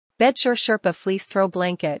Bedsure Sherpa Fleece Throw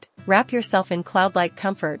Blanket. Wrap yourself in cloud-like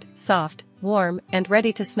comfort, soft, warm, and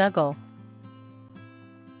ready to snuggle.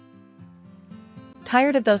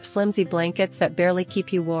 Tired of those flimsy blankets that barely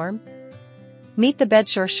keep you warm? Meet the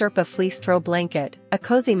Bedsure Sherpa Fleece Throw Blanket, a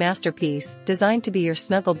cozy masterpiece designed to be your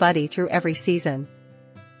snuggle buddy through every season.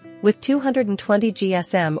 With 220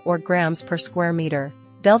 GSM or grams per square meter,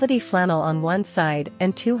 velvety flannel on one side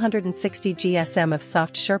and 260 GSM of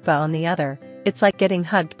soft Sherpa on the other, it's like getting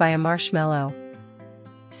hugged by a marshmallow.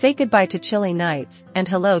 Say goodbye to chilly nights and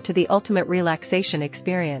hello to the ultimate relaxation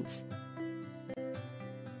experience.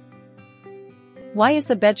 Why is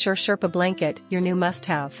the Bedsure Sherpa Blanket your new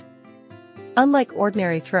must-have? Unlike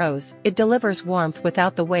ordinary throws, it delivers warmth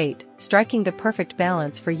without the weight, striking the perfect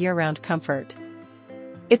balance for year-round comfort.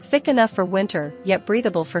 It's thick enough for winter, yet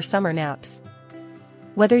breathable for summer naps.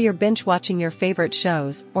 Whether you're binge-watching your favorite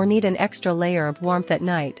shows or need an extra layer of warmth at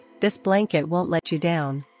night, this blanket won't let you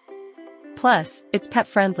down. Plus, it's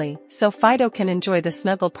pet-friendly, so Fido can enjoy the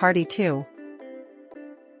snuggle party too.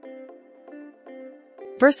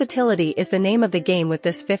 Versatility is the name of the game with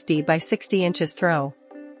this 50 by 60 inches throw.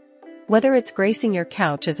 Whether it's gracing your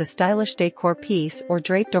couch as a stylish decor piece or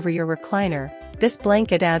draped over your recliner, this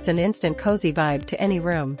blanket adds an instant cozy vibe to any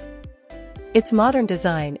room. Its modern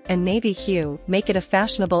design and navy hue make it a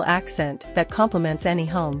fashionable accent that complements any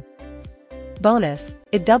home. Bonus,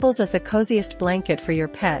 it doubles as the coziest blanket for your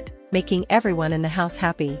pet, making everyone in the house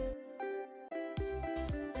happy.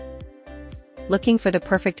 Looking for the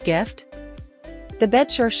perfect gift? The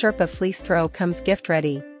Bedsure Sherpa Fleece Throw comes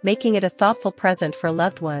gift-ready, making it a thoughtful present for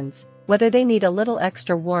loved ones, whether they need a little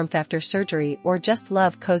extra warmth after surgery or just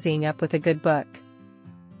love cozying up with a good book.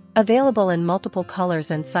 Available in multiple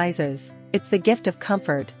colors and sizes, it's the gift of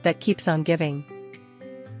comfort that keeps on giving.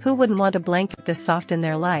 Who wouldn't want a blanket this soft in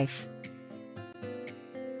their life?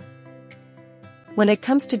 When it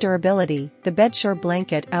comes to durability, the Bedsure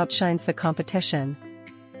blanket outshines the competition.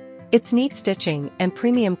 Its neat stitching and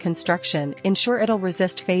premium construction ensure it'll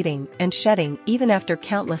resist fading and shedding even after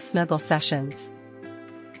countless snuggle sessions.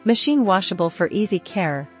 Machine washable for easy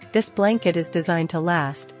care, this blanket is designed to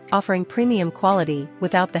last, offering premium quality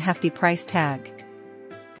without the hefty price tag.